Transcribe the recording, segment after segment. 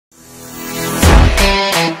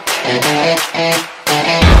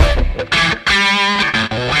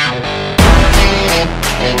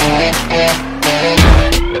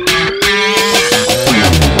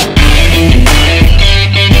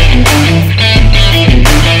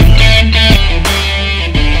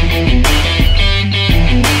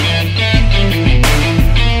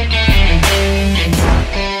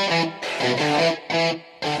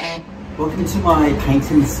Welcome to my paint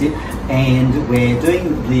and sip, and we're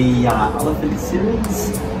doing the elephant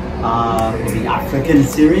series, or the African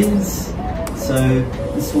series. So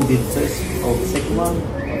this will be the first or the second one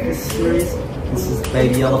of this series. This is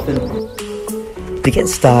baby elephant. To get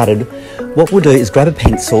started, what we'll do is grab a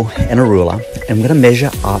pencil and a ruler, and we're going to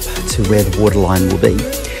measure up to where the waterline will be.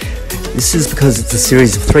 This is because it's a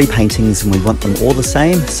series of 3 paintings and we want them all the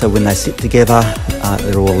same, so when they sit together,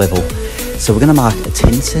 they're all level. So we're going to mark a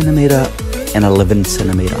 10 centimetre and 11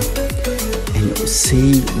 centimetre, and you'll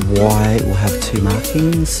see why we'll have 2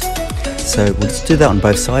 markings. So we'll just do that on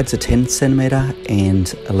both sides, a 10 centimetre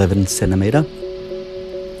and 11 centimetre.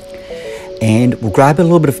 And we'll grab a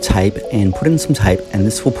little bit of tape and put in some tape, and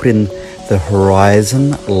this will put in the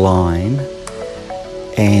horizon line.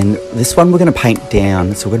 And this one we're going to paint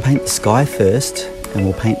down. So we're going to paint the sky first, and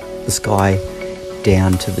we'll paint the sky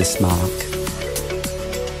down to this mark.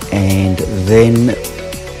 And then,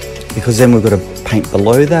 because then we've got to paint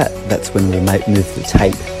below that, that's when we'll move the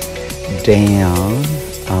tape down.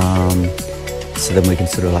 So then we can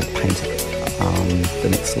sort of like paint the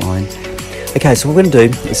next line. Okay, so what we're going to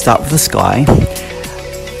do is start with the sky.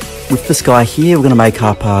 With the sky here, we're going to make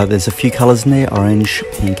up, there's a few colours in there, orange,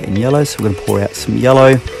 pink and yellow. So we're going to pour out some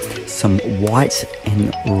yellow, some white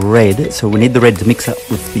and red. So we need the red to mix up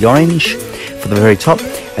with the orange for the very top.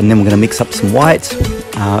 And then we're going to mix up some white,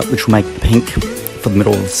 which will make the pink for the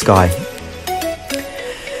middle of the sky.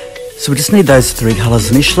 So we just need those 3 colours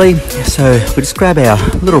initially. So we'll just grab our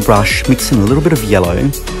little brush, mix in a little bit of yellow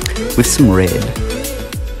with some red.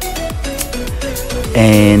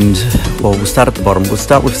 And, well, we'll start at the bottom. We'll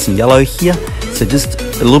start with some yellow here. So just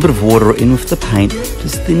a little bit of water in with the paint,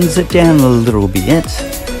 just thins it down a little bit.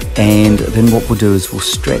 And then what we'll do is we'll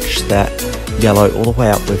stretch that yellow all the way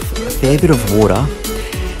up with a fair bit of water.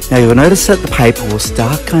 Now you'll notice that the paper will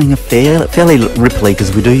start going fairly ripply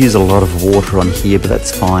because we do use a lot of water on here, but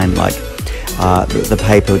that's fine. Like the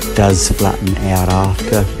paper does flatten out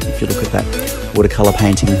after. If you look at that watercolour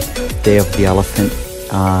painting there of the elephant,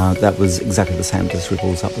 that was exactly the same. It just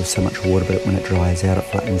ripples up with so much water, but when it dries out, it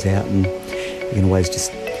flattens out, and you can always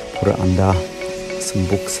just put it under some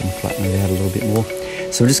books and flatten it out a little bit more.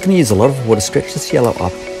 So we're just going to use a lot of water, stretch this yellow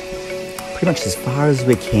up pretty much as far as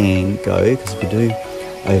we can go, because we do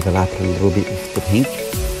overlap it a little bit with the pink.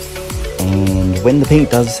 And when the pink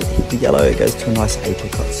does hit the yellow, it goes to a nice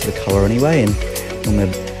apricot sort of colour anyway. And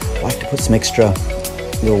I like to put some extra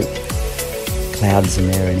little clouds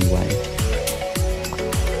in there anyway.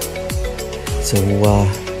 So we'll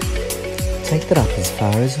take that up as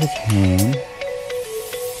far as we can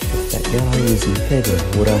with that yellow, using a fair bit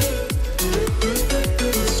of water.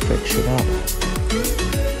 Stretch it up.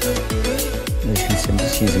 As you can see, I'm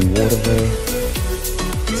just using water there.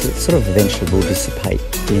 So it sort of eventually will dissipate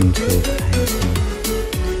into the painting,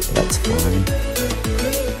 but that's fine.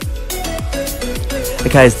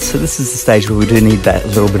 Okay, so this is the stage where we do need that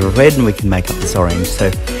little bit of red, and we can make up this orange. So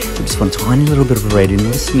we just want a tiny little bit of red in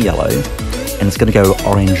with some yellow, and it's going to go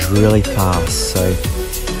orange really fast, so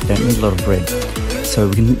you don't need a lot of red. So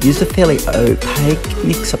we can use a fairly opaque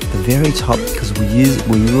mix up at the very top, because we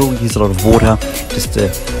will use a lot of water just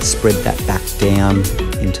to spread that back down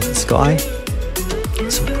into the sky.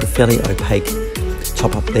 So we'll put a fairly opaque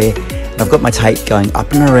top up there. And I've got my tape going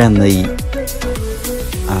up and around the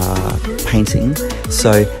painting,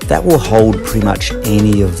 so that will hold pretty much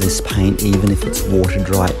any of this paint, even if it's water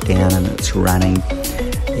dried down and it's running.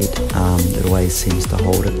 It always seems to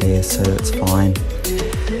hold it there, so it's fine.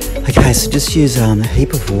 Okay, so just use a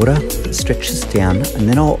heap of water that stretches down, and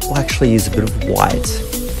then I'll actually use a bit of white,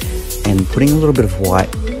 and putting a little bit of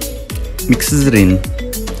white mixes it in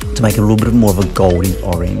to make it a little bit more of a goldy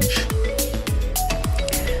orange.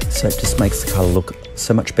 So it just makes the colour look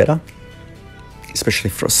so much better, especially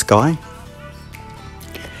for a sky.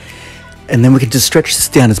 And then we can just stretch this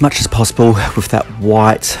down as much as possible with that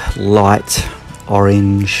white, light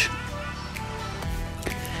orange.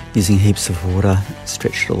 Using heaps of water,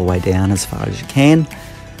 stretch it all the way down as far as you can.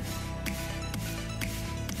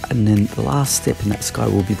 And then the last step in that sky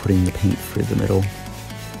will be putting the pink through the middle.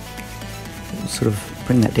 We'll sort of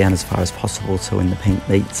bring that down as far as possible so when the pink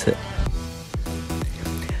meets it.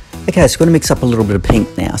 Okay, so we're going to mix up a little bit of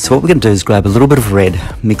pink now. So what we're going to do is grab a little bit of red,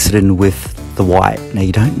 mix it in with the white. Now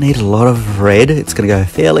you don't need a lot of red, it's going to go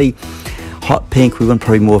fairly hot pink. We want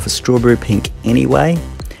probably more of a strawberry pink anyway.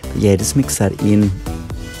 But yeah, just mix that in. And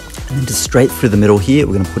then just straight through the middle here,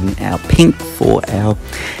 we're going to put in our pink for our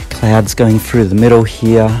clouds going through the middle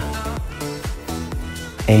here.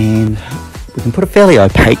 And we can put a fairly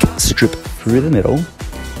opaque strip through the middle.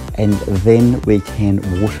 And then we can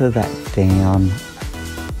water that down.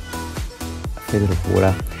 A fair bit of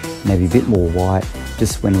water, maybe a bit more white,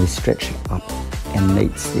 just when we stretch it up and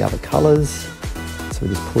meets the other colours. So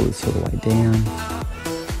we just pull this all the way down.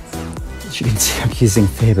 As you can see, I'm using a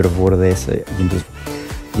fair bit of water there, so you can just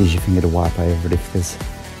use your finger to wipe over it if there's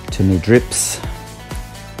too many drips.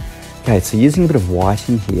 Okay, so using a bit of white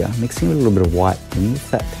in here, mixing a little bit of white in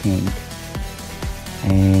with that pink,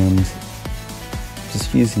 and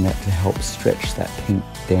just using that to help stretch that pink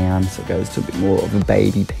down so it goes to a bit more of a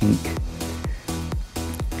baby pink.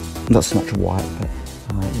 Not so much white, but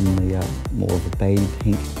in the more of a baby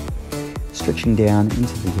pink. Stretching down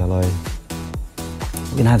into the yellow.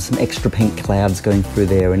 We're going to have some extra pink clouds going through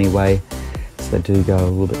there anyway, so they do go a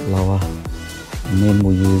little bit lower. And then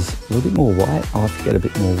we'll use a little bit more white. I have to get a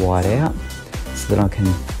bit more white out so that I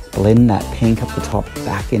can blend that pink up the top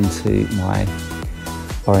back into my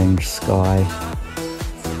orange sky,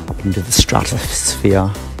 up into the stratosphere.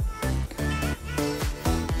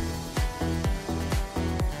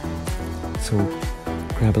 So we'll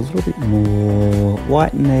grab a little bit more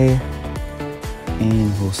white in there,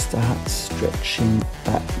 and we'll start stretching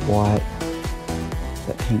that white,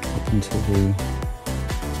 that pink up into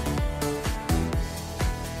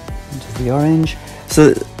the orange.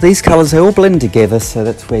 So these colours, they all blend together, so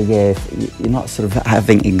that's where, yeah, you're not sort of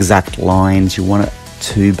having exact lines, you want it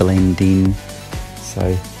to blend in. So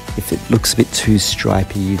if it looks a bit too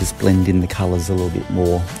stripy, you just blend in the colours a little bit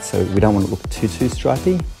more. So we don't want it to look too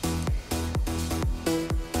stripy.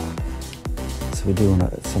 So we're doing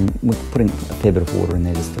we're putting a fair bit of water in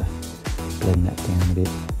there just to blend that down a bit.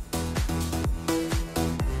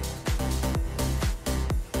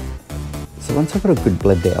 So once I've got a good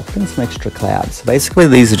blend there, I'll put in some extra clouds. So basically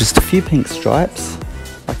these are just a few pink stripes,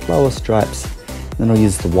 like lower stripes. And then I'll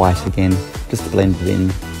use the white again, just to blend it in.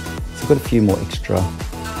 So I've got a few more extra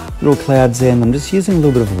little clouds there, and I'm just using a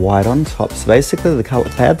little bit of white on top. So basically the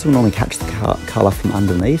clouds will normally catch the colour from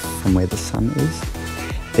underneath, from where the sun is.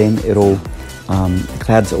 Then it'll, the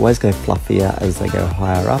clouds always go fluffier as they go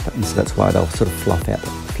higher up, and so that's why they'll sort of fluff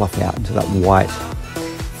out into that white,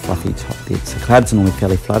 fluffy top bit. So clouds are normally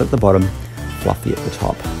fairly flat at the bottom, fluffy at the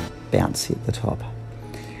top, bouncy at the top.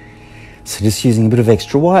 So just using a bit of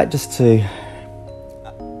extra white just to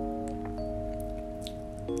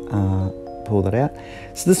pull that out.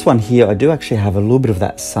 So this one here, I do actually have a little bit of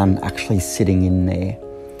that sun actually sitting in there.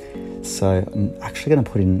 So I'm actually going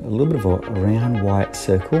to put in a little bit of a round white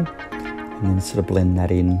circle and then sort of blend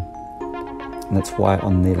that in. And that's why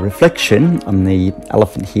on the reflection, on the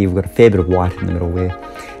elephant here, we've got a fair bit of white in the middle where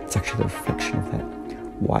it's actually the reflection of that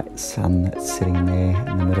white sun that's sitting there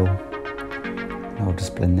in the middle. And I'll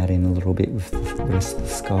just blend that in a little bit with the rest of the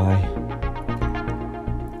sky.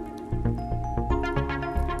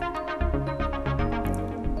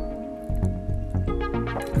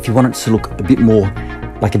 If you want it to look a bit more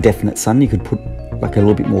like a definite sun, you could put like a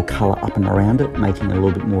little bit more colour up and around it, making a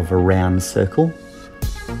little bit more of a round circle.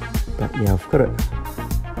 But yeah, I've got it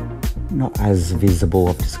not as visible,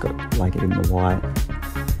 I've just got like it in the white.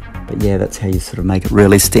 But yeah, that's how you sort of make it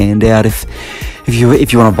really stand out. If you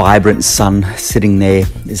want a vibrant sun sitting there,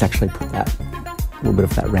 is actually put that little bit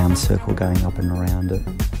of that round circle going up and around it.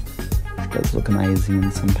 It does look amazing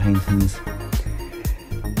in some paintings.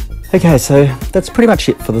 Okay, so that's pretty much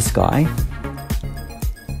it for the sky.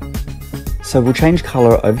 So we'll change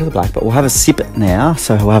colour over to the black, but we'll have a sip now.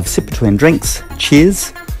 So we'll have a sip between drinks.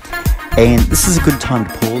 Cheers. And this is a good time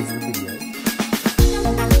to pause the video.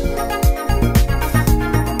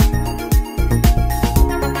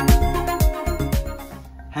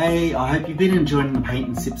 Hey, I hope you've been enjoying the paint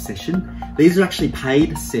and sip session. These are actually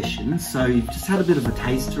paid sessions, so you've just had a bit of a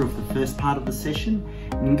taster of the first part of the session.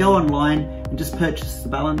 You can go online and just purchase the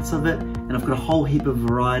balance of it, and I've got a whole heap of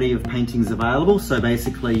variety of paintings available, so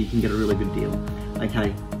basically you can get a really good deal.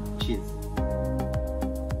 Okay, cheers.